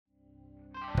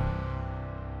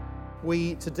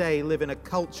We today live in a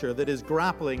culture that is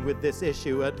grappling with this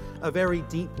issue at a very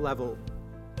deep level.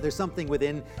 There's something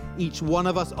within each one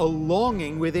of us, a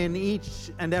longing within each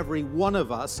and every one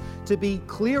of us to be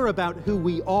clear about who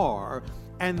we are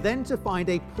and then to find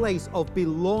a place of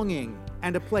belonging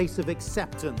and a place of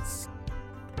acceptance.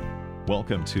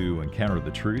 Welcome to Encounter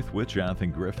the Truth with Jonathan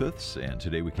Griffiths, and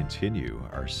today we continue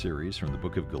our series from the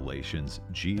book of Galatians,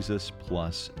 Jesus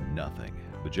plus Nothing.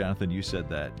 But Jonathan, you said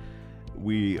that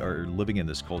we are living in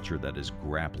this culture that is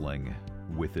grappling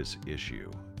with this issue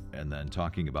and then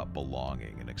talking about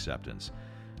belonging and acceptance.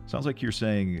 Sounds like you're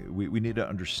saying we need to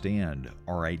understand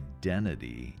our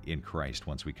identity in Christ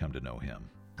once we come to know Him.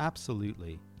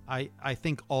 Absolutely. I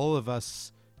think all of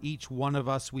us, each one of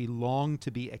us, we long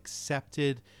to be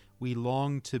accepted. We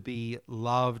long to be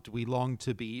loved. We long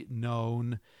to be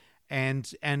known.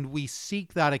 And we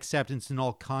seek that acceptance in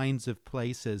all kinds of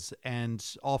places and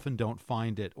often don't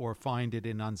find it or find it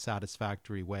in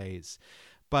unsatisfactory ways.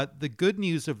 But the good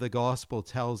news of the gospel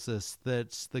tells us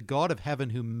that the God of heaven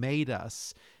who made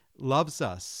us loves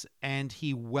us and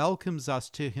He welcomes us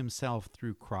to Himself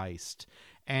through Christ.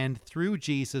 And through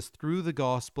Jesus, through the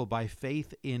gospel, by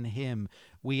faith in Him,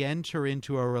 we enter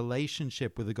into a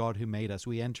relationship with the God who made us.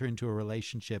 We enter into a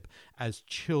relationship as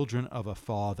children of a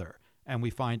Father. And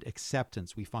we find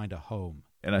acceptance, we find a home.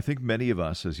 And I think many of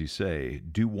us, as you say,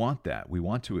 do want that. We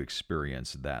want to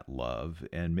experience that love.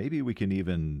 And maybe we can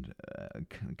even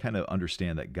kind of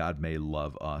understand that God may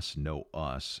love us, know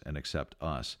us, and accept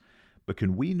us. But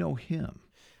can we know Him?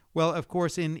 Well, of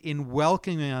course, in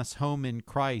welcoming us home in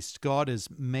Christ, God has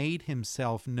made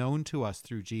Himself known to us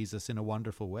through Jesus in a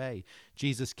wonderful way.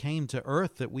 Jesus came to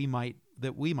earth that we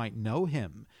might know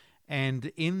Him.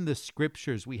 And in the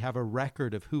scriptures, we have a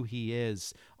record of who He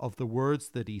is, of the words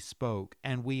that He spoke.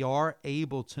 And we are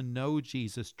able to know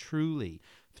Jesus truly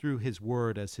through His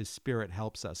word as His Spirit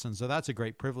helps us. And so that's a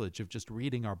great privilege of just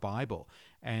reading our Bible.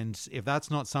 And if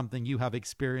that's not something you have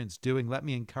experience doing, let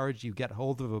me encourage you, get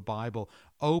hold of a Bible,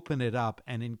 open it up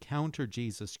and encounter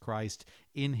Jesus Christ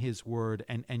in His word.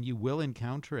 And you will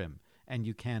encounter Him and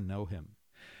you can know Him.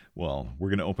 Well, we're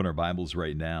going to open our Bibles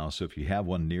right now, so if you have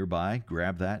one nearby,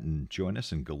 grab that and join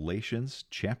us in Galatians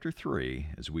chapter 3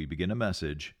 as we begin a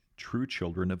message, True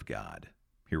Children of God.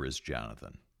 Here is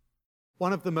Jonathan.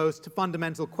 One of the most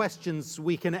fundamental questions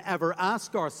we can ever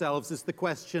ask ourselves is the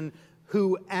question,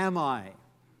 who am I?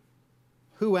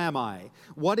 Who am I?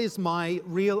 What is my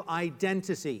real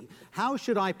identity? How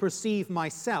should I perceive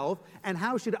myself, and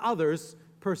how should others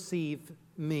perceive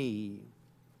me?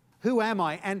 Who am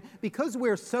I? And because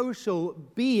we're social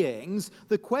beings,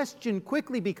 the question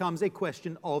quickly becomes a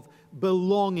question of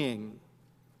belonging.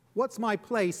 What's my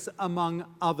place among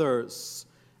others?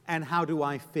 And how do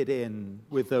I fit in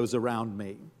with those around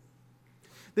me?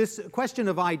 This question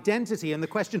of identity and the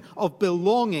question of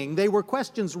belonging, they were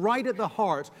questions right at the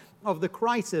heart of the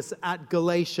crisis at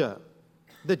Galatia.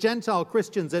 The Gentile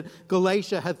Christians at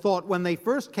Galatia had thought when they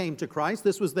first came to Christ,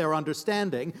 this was their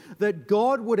understanding, that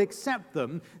God would accept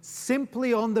them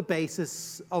simply on the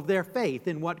basis of their faith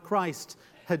in what Christ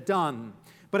had done.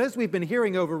 But as we've been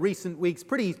hearing over recent weeks,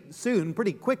 pretty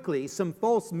quickly, some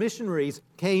false missionaries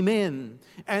came in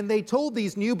and they told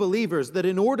these new believers that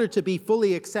in order to be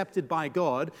fully accepted by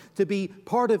God, to be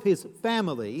part of His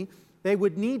family, they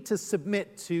would need to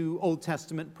submit to Old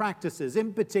Testament practices,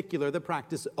 in particular the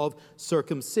practice of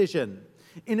circumcision.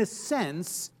 In a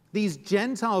sense, these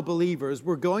Gentile believers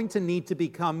were going to need to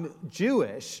become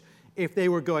Jewish if they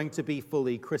were going to be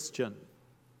fully Christian.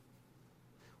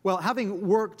 Well, having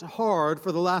worked hard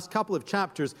for the last couple of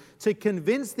chapters to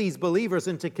convince these believers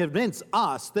and to convince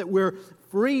us that we're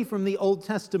free from the Old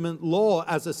Testament law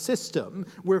as a system,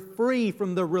 we're free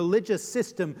from the religious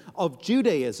system of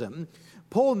Judaism,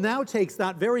 Paul now takes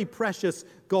that very precious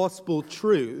gospel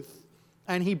truth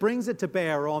and he brings it to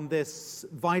bear on this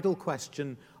vital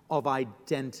question of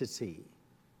identity.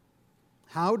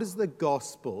 How does the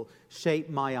gospel shape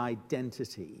my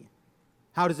identity?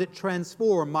 How does it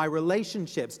transform my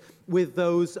relationships with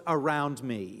those around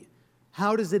me?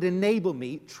 How does it enable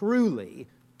me truly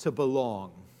to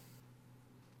belong?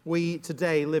 We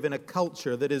today live in a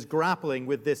culture that is grappling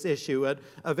with this issue at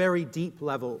a very deep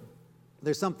level.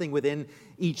 There's something within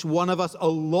each one of us, a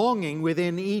longing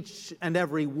within each and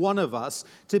every one of us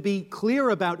to be clear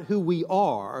about who we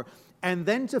are and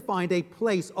then to find a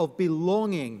place of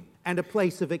belonging and a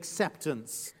place of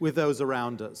acceptance with those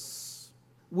around us.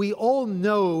 We all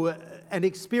know and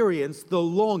experience the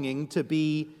longing to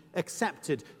be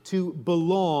accepted, to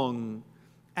belong,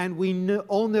 and we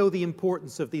all know the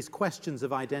importance of these questions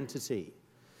of identity.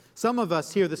 Some of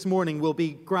us here this morning will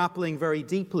be grappling very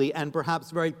deeply and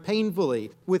perhaps very painfully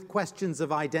with questions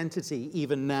of identity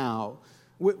even now,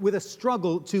 with a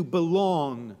struggle to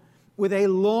belong, with a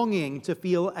longing to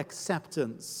feel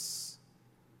acceptance.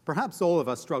 Perhaps all of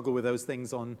us struggle with those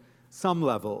things on some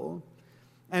level.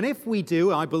 And if we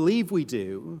do, I believe we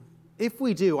do, if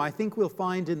we do, I think we'll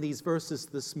find in these verses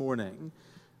this morning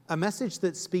a message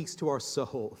that speaks to our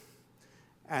soul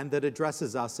and that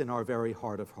addresses us in our very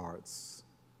heart of hearts.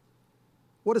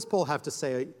 What does Paul have to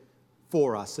say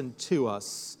for us and to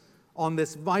us on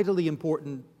this vitally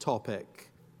important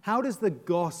topic? How does the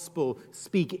gospel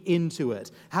speak into it?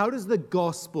 How does the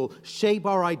gospel shape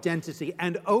our identity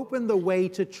and open the way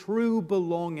to true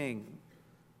belonging,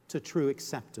 to true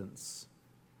acceptance?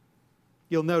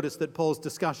 You'll notice that Paul's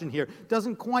discussion here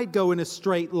doesn't quite go in a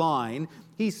straight line.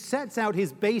 He sets out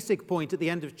his basic point at the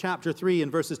end of chapter 3 in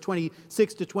verses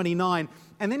 26 to 29,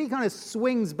 and then he kind of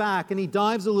swings back and he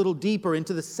dives a little deeper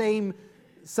into the same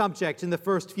subject in the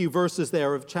first few verses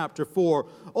there of chapter 4,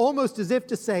 almost as if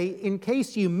to say, in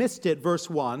case you missed it, verse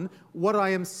 1, what I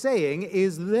am saying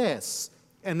is this.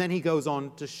 And then he goes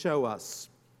on to show us.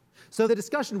 So the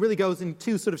discussion really goes in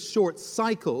two sort of short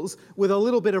cycles with a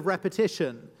little bit of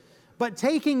repetition. But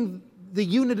taking the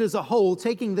unit as a whole,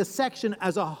 taking the section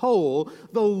as a whole,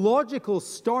 the logical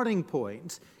starting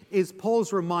point is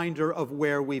Paul's reminder of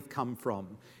where we've come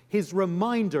from, his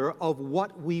reminder of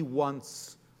what we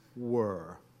once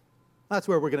were. That's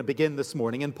where we're going to begin this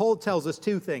morning. And Paul tells us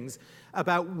two things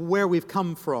about where we've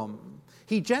come from.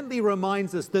 He gently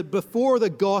reminds us that before the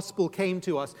gospel came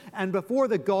to us and before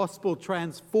the gospel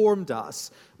transformed us,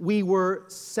 we were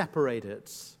separated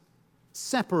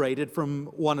from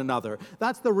one another.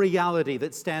 That's the reality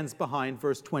that stands behind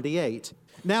verse 28.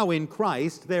 Now in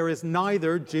Christ, there is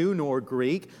neither Jew nor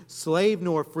Greek, slave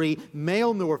nor free,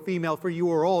 male nor female, for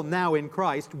you are all now in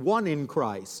Christ, one in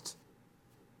Christ.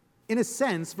 In a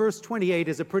sense, verse 28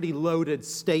 is a pretty loaded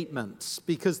statement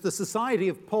because the society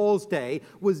of Paul's day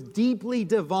was deeply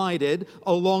divided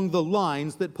along the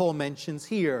lines that Paul mentions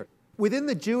here. Within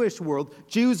the Jewish world,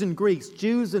 Jews and Greeks,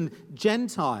 Jews and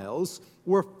Gentiles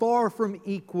were far from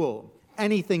equal,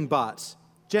 anything but.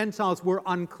 Gentiles were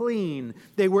unclean.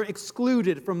 They were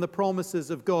excluded from the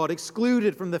promises of God,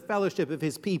 excluded from the fellowship of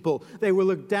his people. They were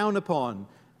looked down upon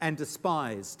and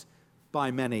despised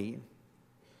by many.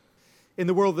 In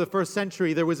the world of the first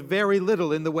century, there was very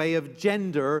little in the way of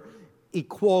gender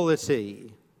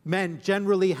equality. Men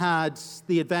generally had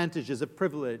the advantages of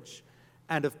privilege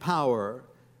and of power,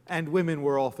 and women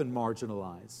were often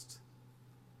marginalized.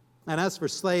 And as for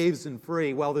slaves and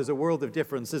free, well, there's a world of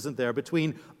difference, isn't there,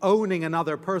 between owning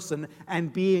another person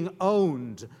and being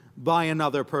owned by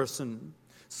another person.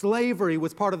 Slavery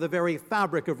was part of the very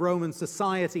fabric of Roman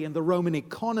society and the Roman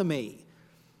economy,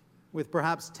 with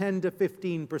perhaps 10 to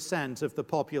 15% of the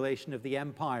population of the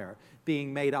empire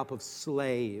being made up of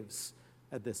slaves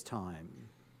at this time.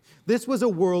 This was a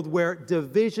world where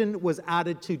division was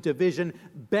added to division,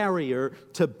 barrier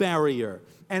to barrier.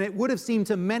 And it would have seemed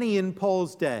to many in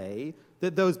Paul's day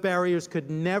that those barriers could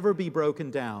never be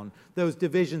broken down, those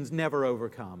divisions never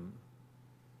overcome.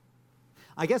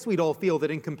 I guess we'd all feel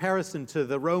that in comparison to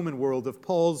the Roman world of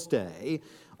Paul's day,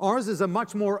 ours is a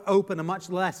much more open, a much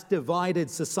less divided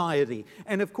society.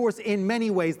 And of course, in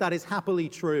many ways, that is happily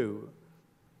true.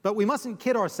 But we mustn't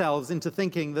kid ourselves into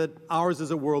thinking that ours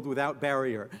is a world without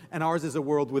barrier and ours is a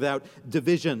world without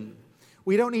division.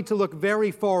 We don't need to look very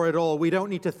far at all. We don't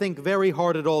need to think very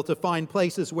hard at all to find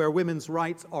places where women's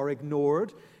rights are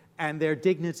ignored and their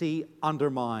dignity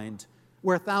undermined,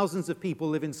 where thousands of people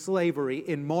live in slavery,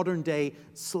 in modern-day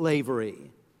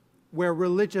slavery, where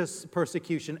religious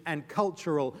persecution and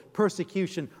cultural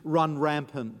persecution run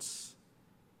rampant.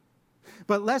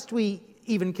 But lest we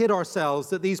even kid ourselves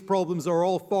that these problems are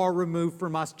all far removed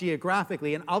from us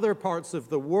geographically in other parts of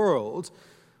the world,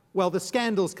 well, the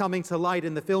scandals coming to light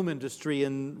in the film industry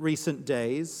in recent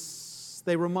days,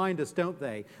 they remind us, don't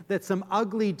they, that some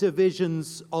ugly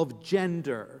divisions of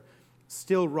gender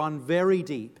still run very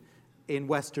deep in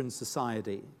Western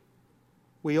society.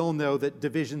 We all know that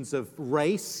divisions of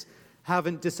race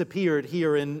haven't disappeared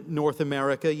here in North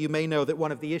America. You may know that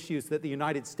one of the issues that the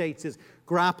United States is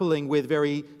grappling with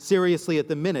very seriously at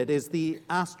the minute is the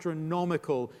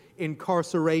astronomical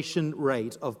incarceration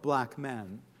rate of black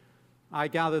men. I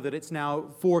gather that it's now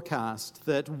forecast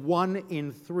that 1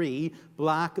 in 3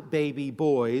 black baby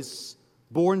boys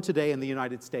born today in the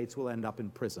United States will end up in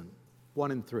prison.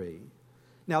 1 in 3.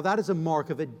 Now, that is a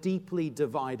mark of a deeply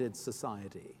divided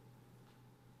society.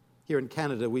 Here in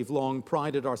Canada, we've long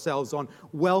prided ourselves on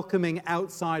welcoming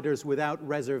outsiders without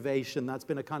reservation. That's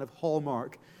been a kind of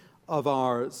hallmark of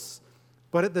ours.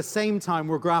 But at the same time,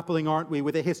 we're grappling, aren't we,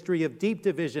 with a history of deep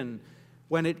division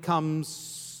when it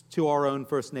comes to our own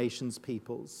First Nations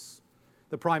peoples.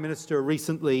 The Prime Minister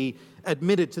recently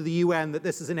admitted to the UN that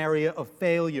this is an area of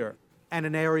failure and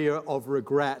an area of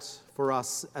regret for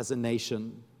us as a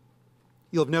nation.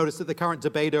 You'll have noticed that the current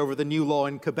debate over the new law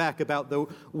in Quebec about the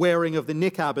wearing of the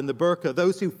niqab and the burqa,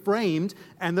 those who framed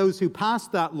and those who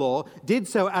passed that law did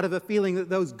so out of a feeling that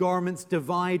those garments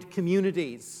divide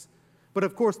communities. But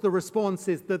of course, the response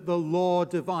is that the law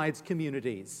divides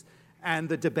communities. And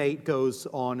the debate goes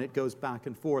on, it goes back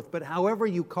and forth. But however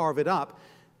you carve it up,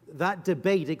 that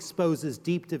debate exposes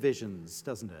deep divisions,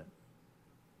 doesn't it?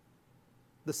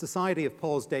 The society of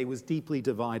Paul's day was deeply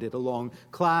divided along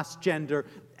class, gender,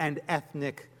 and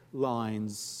ethnic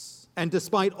lines. And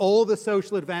despite all the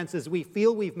social advances we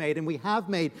feel we've made, and we have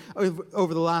made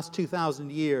over the last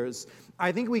 2,000 years,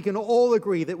 I think we can all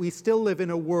agree that we still live in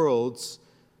a world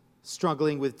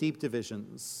struggling with deep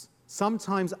divisions.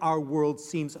 Sometimes our world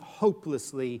seems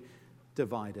hopelessly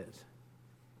divided.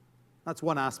 That's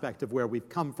one aspect of where we've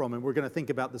come from, and we're going to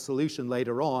think about the solution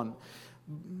later on.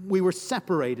 We were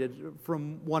separated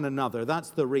from one another. That's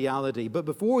the reality. But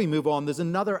before we move on, there's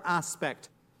another aspect,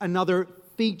 another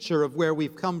feature of where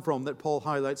we've come from that Paul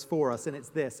highlights for us, and it's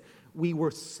this. We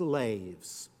were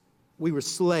slaves. We were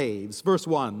slaves. Verse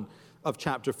 1 of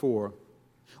chapter 4.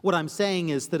 What I'm saying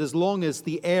is that as long as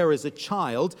the heir is a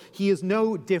child, he is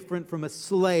no different from a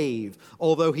slave,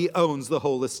 although he owns the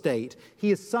whole estate. He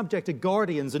is subject to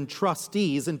guardians and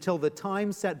trustees until the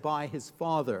time set by his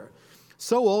father.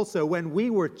 So also, when we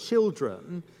were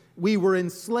children, we were in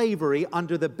slavery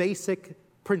under the basic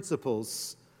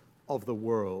principles of the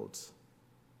world.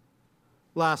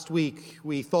 Last week,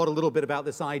 we thought a little bit about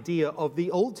this idea of the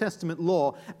Old Testament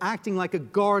law acting like a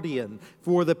guardian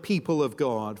for the people of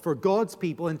God, for God's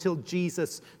people until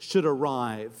Jesus should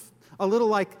arrive. A little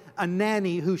like a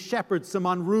nanny who shepherds some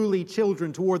unruly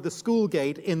children toward the school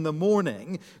gate in the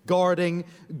morning, guarding,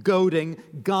 goading,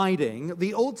 guiding.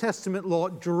 The Old Testament law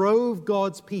drove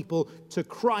God's people to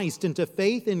Christ and to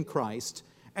faith in Christ,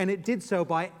 and it did so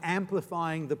by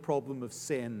amplifying the problem of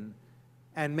sin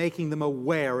and making them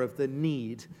aware of the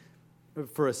need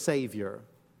for a Savior.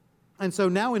 And so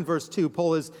now in verse 2,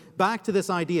 Paul is back to this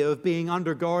idea of being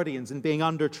under guardians and being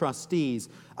under trustees.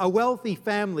 A wealthy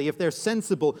family, if they're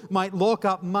sensible, might lock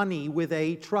up money with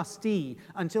a trustee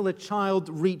until a child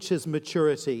reaches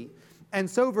maturity. And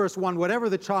so verse 1, whatever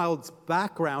the child's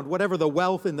background, whatever the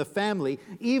wealth in the family,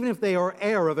 even if they are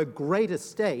heir of a great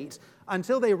estate,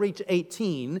 until they reach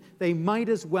 18, they might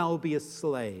as well be a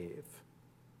slave.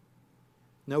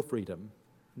 No freedom,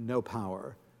 no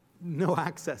power, no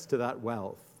access to that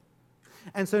wealth.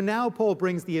 And so now Paul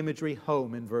brings the imagery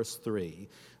home in verse 3.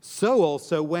 So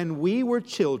also, when we were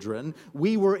children,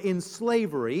 we were in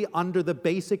slavery under the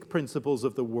basic principles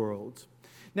of the world.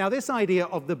 Now, this idea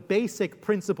of the basic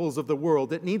principles of the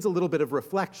world, it needs a little bit of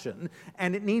reflection,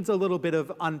 and it needs a little bit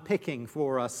of unpicking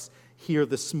for us here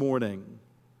this morning.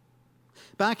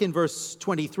 Back in verse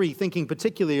 23, thinking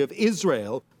particularly of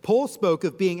Israel, Paul spoke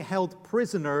of being held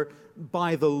prisoner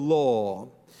by the law.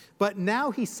 But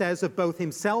now he says of both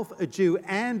himself, a Jew,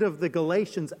 and of the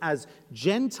Galatians as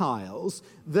Gentiles,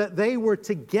 that they were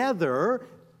together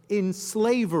in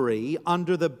slavery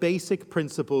under the basic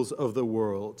principles of the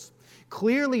world.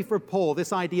 Clearly for Paul,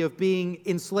 this idea of being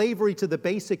in slavery to the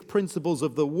basic principles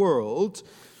of the world,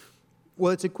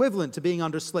 well, it's equivalent to being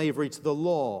under slavery to the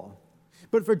law.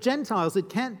 But for Gentiles, it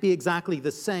can't be exactly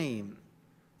the same.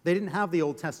 They didn't have the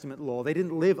Old Testament law. They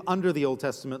didn't live under the Old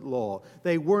Testament law.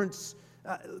 They weren't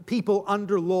people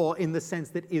under law in the sense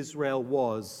that Israel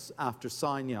was after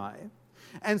Sinai.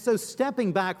 And so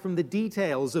stepping back from the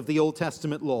details of the Old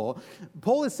Testament law,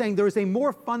 Paul is saying there is a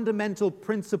more fundamental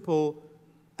principle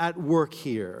at work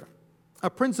here, a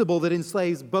principle that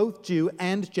enslaves both Jew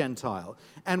and Gentile.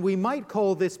 And we might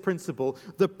call this principle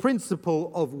the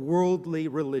principle of worldly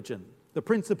religion. The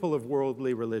principle of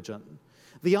worldly religion.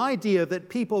 The idea that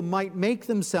people might make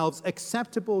themselves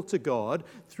acceptable to God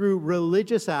through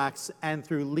religious acts and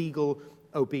through legal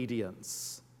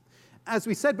obedience. As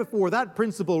we said before, that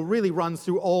principle really runs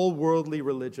through all worldly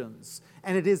religions,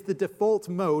 and it is the default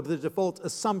mode, the default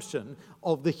assumption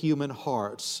of the human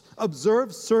heart.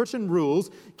 Observe certain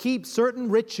rules, keep certain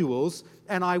rituals,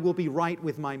 and I will be right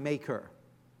with my Maker.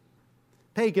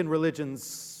 Pagan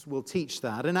religions will teach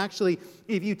that. And actually,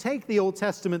 if you take the Old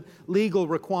Testament legal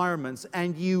requirements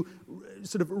and you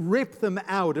sort of rip them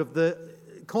out of the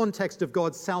context of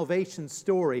God's salvation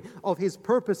story, of his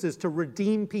purposes to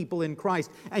redeem people in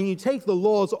Christ, and you take the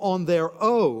laws on their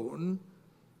own,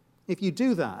 if you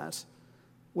do that,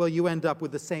 well, you end up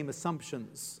with the same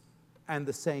assumptions and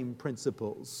the same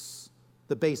principles.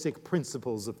 the basic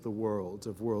principles of the world,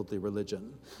 of worldly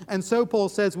religion. And so Paul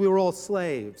says we were all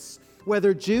slaves.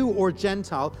 Whether Jew or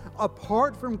Gentile,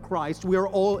 apart from Christ, we are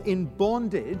all in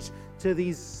bondage to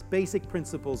these basic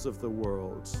principles of the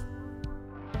world.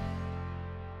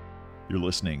 You're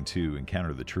listening to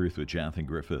Encounter the Truth with Jonathan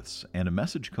Griffiths and a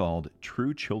message called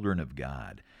True Children of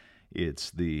God.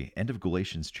 It's the end of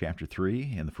Galatians chapter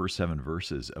 3 and the first 7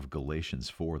 verses of Galatians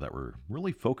 4 that we're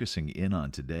really focusing in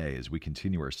on today as we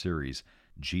continue our series,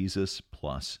 Jesus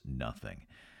plus Nothing.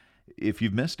 If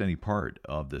you've missed any part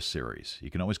of this series, you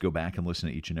can always go back and listen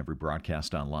to each and every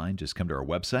broadcast online. Just come to our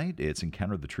website. It's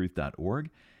encounterthetruth.org.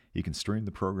 You can stream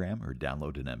the program or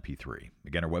download an MP3.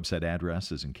 Again, our website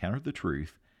address is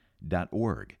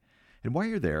encounterthetruth.org. And while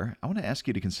you're there, I want to ask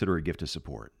you to consider a gift of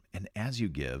support. And as you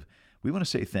give, we want to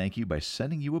say thank you by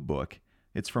sending you a book.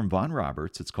 It's from Vaughn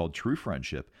Roberts. It's called True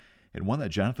Friendship, and one that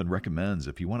Jonathan recommends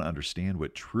if you want to understand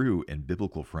what true and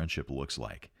biblical friendship looks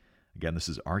like. Again, this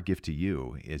is our gift to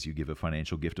you as you give a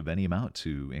financial gift of any amount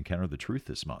to Encounter the Truth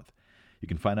this month. You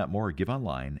can find out more or give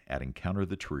online at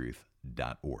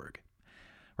encounterthetruth.org.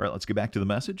 All right, let's get back to the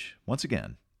message. Once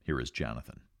again, here is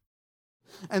Jonathan.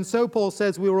 And so Paul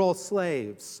says we were all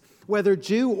slaves. Whether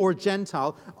Jew or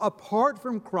Gentile, apart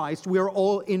from Christ, we are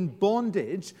all in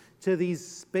bondage to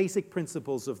these basic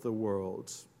principles of the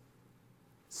world.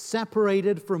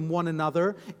 Separated from one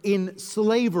another in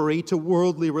slavery to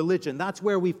worldly religion. That's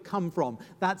where we've come from.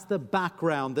 That's the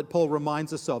background that Paul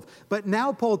reminds us of. But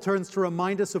now Paul turns to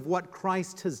remind us of what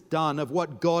Christ has done, of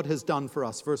what God has done for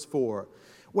us. Verse 4.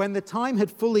 When the time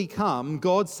had fully come,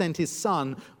 God sent his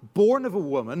Son, born of a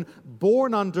woman,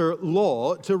 born under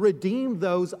law, to redeem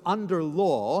those under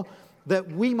law, that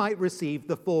we might receive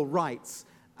the full rights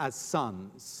as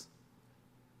sons.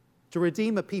 To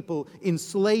redeem a people in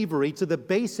slavery to the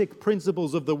basic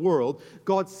principles of the world,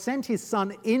 God sent his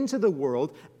Son into the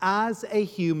world as a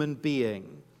human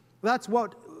being. That's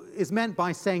what is meant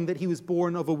by saying that he was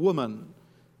born of a woman.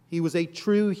 He was a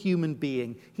true human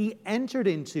being. He entered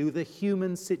into the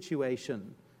human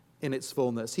situation in its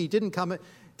fullness. He didn't come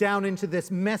down into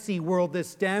this messy world,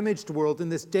 this damaged world,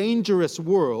 and this dangerous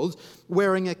world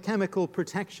wearing a chemical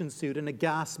protection suit and a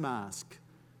gas mask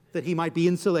that he might be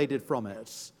insulated from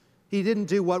it. He didn't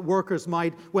do what workers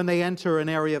might when they enter an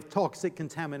area of toxic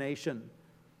contamination.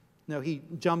 No, he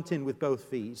jumped in with both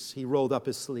feet. He rolled up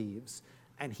his sleeves,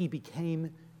 and he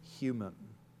became human.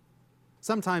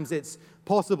 Sometimes it's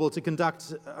possible to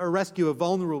conduct a rescue of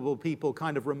vulnerable people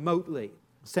kind of remotely.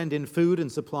 Send in food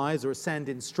and supplies, or send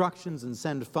instructions and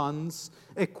send funds.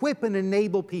 Equip and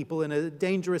enable people in a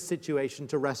dangerous situation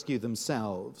to rescue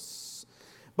themselves.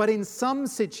 But in some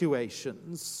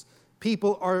situations,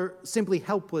 people are simply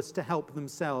helpless to help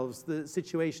themselves. The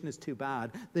situation is too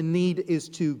bad. The need is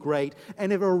too great.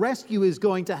 And if a rescue is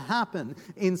going to happen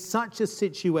in such a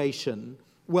situation,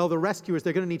 well, the rescuers,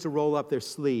 they're going to need to roll up their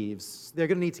sleeves. They're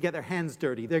going to need to get their hands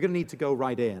dirty. They're going to need to go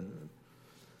right in.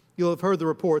 You'll have heard the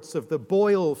reports of the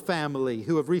Boyle family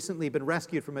who have recently been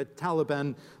rescued from a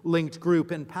Taliban-linked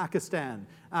group in Pakistan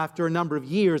after a number of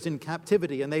years in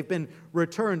captivity, and they've been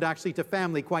returned actually to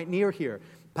family quite near here.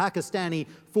 Pakistani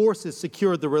forces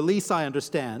secured the release, I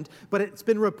understand, but it's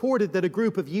been reported that a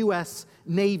group of U.S.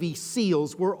 Navy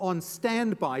SEALs were on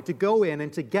standby to go in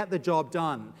and to get the job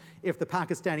done if the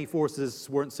Pakistani forces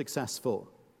weren't successful.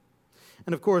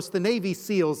 And of course, the Navy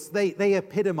SEALs, they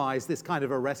epitomize this kind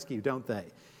of a rescue, don't they?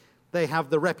 They have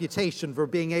the reputation for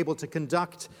being able to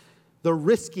conduct the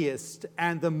riskiest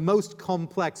and the most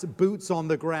complex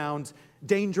boots-on-the-ground,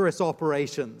 dangerous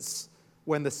operations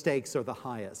when the stakes are the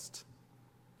highest.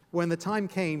 When the time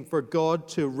came for God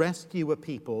to rescue a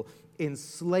people in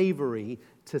slavery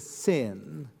to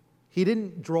sin, he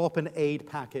didn't drop an aid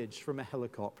package from a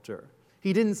helicopter.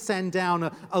 He didn't send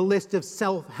down a list of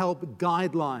self-help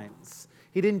guidelines.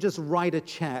 He didn't just write a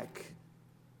check.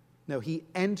 No, he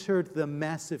entered the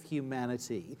mess of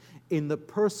humanity in the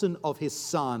person of his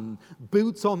Son,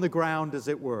 boots on the ground, as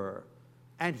it were,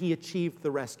 and he achieved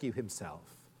the rescue himself.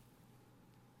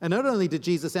 And not only did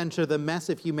Jesus enter the mess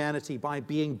of humanity by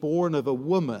being born of a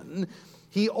woman,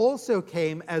 he also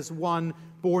came as one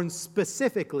born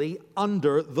specifically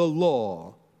under the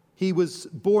law. He was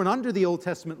born under the Old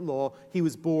Testament law. He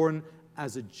was born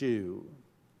as a Jew.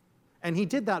 And he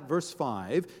did that, verse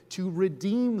 5, to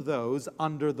redeem those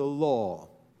under the law.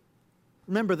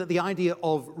 Remember that the idea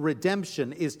of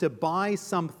redemption is to buy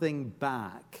something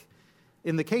back.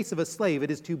 In the case of a slave,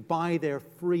 it is to buy their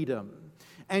freedom.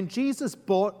 And Jesus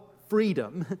bought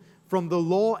freedom from the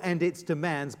law and its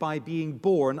demands by being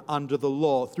born under the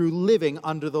law, through living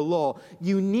under the law.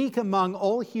 Unique among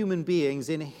all human beings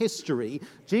in history,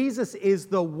 Jesus is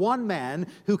the one man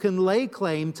who can lay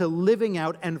claim to living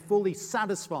out and fully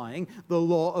satisfying the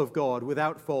law of God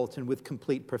without fault and with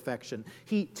complete perfection.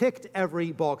 He ticked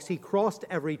every box, he crossed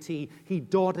every T, he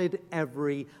dotted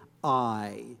every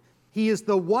I. He is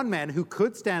the one man who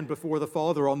could stand before the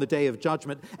Father on the day of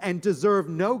judgment and deserve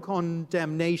no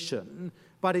condemnation,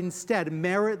 but instead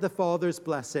merit the Father's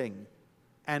blessing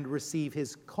and receive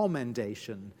his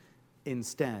commendation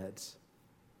instead.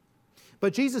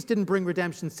 But Jesus didn't bring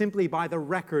redemption simply by the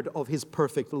record of his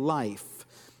perfect life.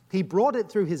 He brought it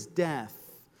through his death.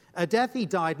 A death he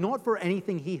died not for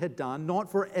anything he had done, not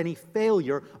for any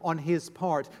failure on his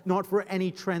part, not for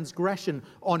any transgression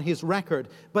on his record,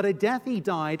 but a death he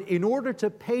died in order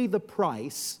to pay the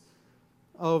price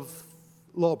of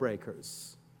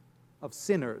lawbreakers, of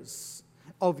sinners,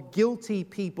 of guilty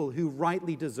people who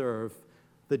rightly deserve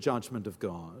the judgment of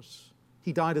God.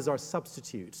 He died as our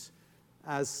substitute,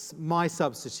 as my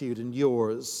substitute and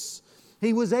yours.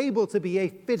 He was able to be a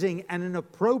fitting and an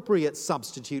appropriate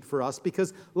substitute for us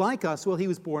because, like us, well, he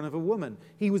was born of a woman.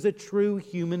 He was a true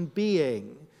human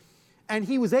being. And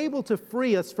he was able to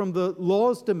free us from the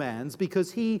law's demands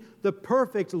because he, the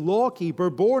perfect lawkeeper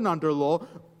born under law,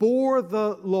 bore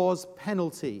the law's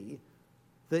penalty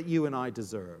that you and I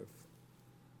deserve.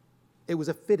 It was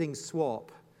a fitting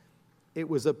swap. It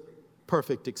was a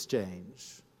perfect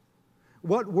exchange.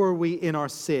 What were we in our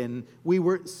sin? We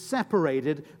were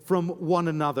separated from one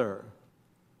another.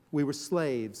 We were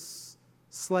slaves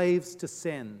to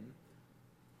sin.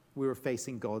 We were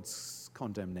facing God's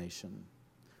condemnation.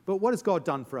 But what has God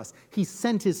done for us? He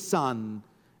sent his Son.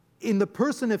 In the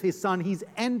person of his Son, he's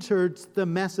entered the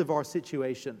mess of our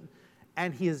situation,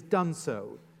 and he has done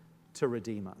so to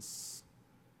redeem us.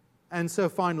 And so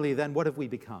finally, then, what have we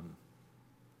become?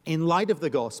 In light of the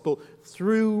gospel,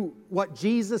 through what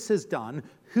Jesus has done,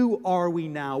 who are we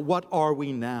now? What are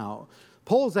we now?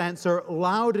 Paul's answer,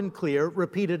 loud and clear,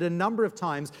 repeated a number of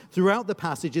times throughout the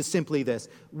passage, is simply this: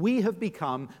 we have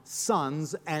become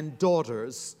sons and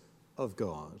daughters of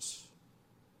God.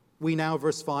 We now,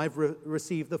 verse 5,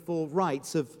 receive the full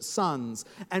rights of sons.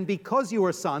 And because you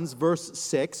are sons, verse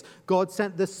 6, God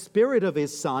sent the Spirit of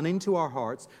his Son into our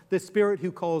hearts, the Spirit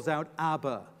who calls out,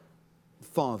 Abba,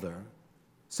 Father.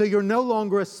 So you're no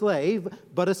longer a slave,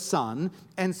 but a son.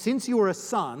 And since you are a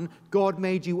son, God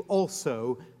made you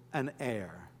also an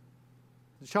heir.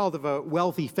 The child of a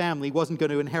wealthy family wasn't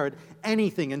going to inherit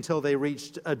anything until they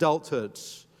reached adulthood.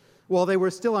 While they were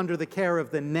still under the care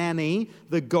of the nanny,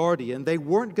 the guardian, they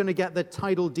weren't going to get the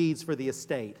title deeds for the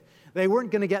estate. They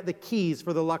weren't going to get the keys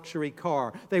for the luxury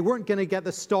car. They weren't going to get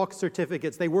the stock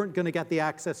certificates. They weren't going to get the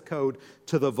access code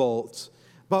to the vault.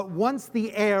 But once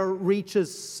the heir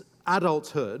reaches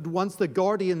adulthood, once the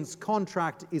guardian's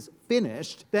contract is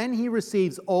finished, then he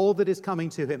receives all that is coming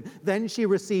to him. Then she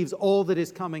receives all that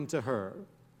is coming to her.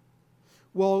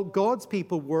 Well, God's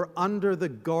people were under the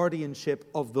guardianship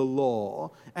of the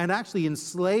law and actually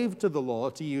enslaved to the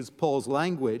law, to use Paul's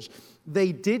language.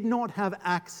 They did not have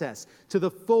access to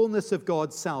the fullness of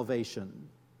God's salvation.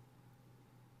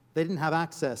 They didn't have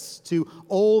access to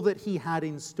all that he had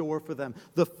in store for them,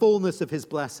 the fullness of his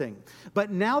blessing.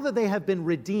 But now that they have been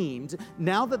redeemed,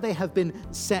 now that they have been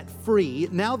set free,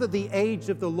 now that the age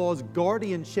of the law's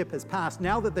guardianship has passed,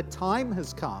 now that the time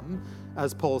has come,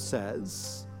 as Paul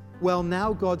says, well,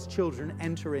 now God's children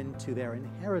enter into their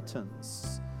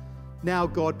inheritance. Now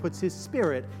God puts his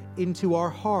Spirit into our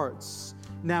hearts.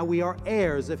 Now we are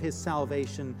heirs of his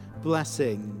salvation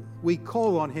blessing. We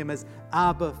call on him as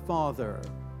Abba, Father.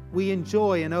 We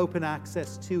enjoy an open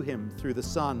access to him through the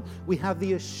Son. We have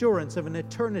the assurance of an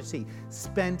eternity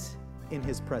spent in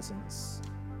his presence.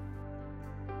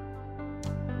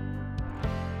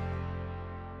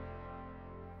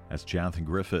 That's Jonathan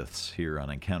Griffiths here on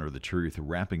Encounter the Truth,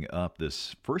 wrapping up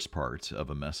this first part of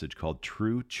a message called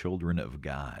True Children of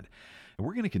God. And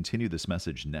we're going to continue this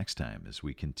message next time as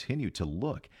we continue to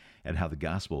look at how the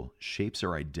gospel shapes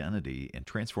our identity and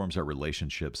transforms our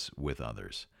relationships with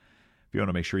others. If you want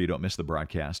to make sure you don't miss the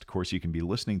broadcast, of course, you can be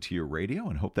listening to your radio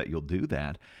and hope that you'll do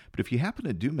that. But if you happen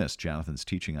to do miss Jonathan's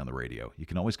teaching on the radio, you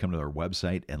can always come to our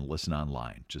website and listen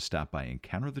online. Just stop by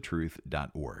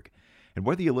encounterthetruth.org. And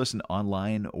whether you listen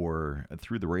online or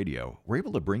through the radio, we're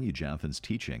able to bring you Jonathan's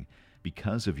teaching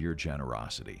because of your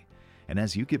generosity. And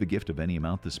as you give a gift of any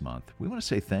amount this month, we want to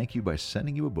say thank you by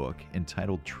sending you a book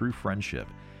entitled True Friendship.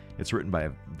 It's written by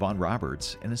Vaughn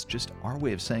Roberts, and it's just our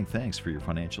way of saying thanks for your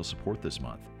financial support this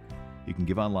month. You can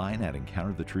give online at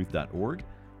encounterthetruth.org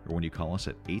or when you call us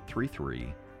at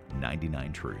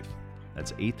 833-99-TRUTH.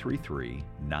 That's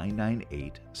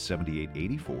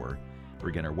 833-998-7884. Or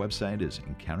again, our website is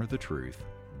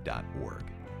encounterthetruth.org.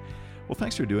 Well,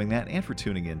 thanks for doing that and for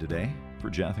tuning in today. For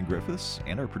Jonathan Griffiths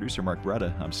and our producer Mark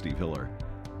Bretta, I'm Steve Hiller.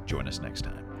 Join us next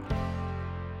time.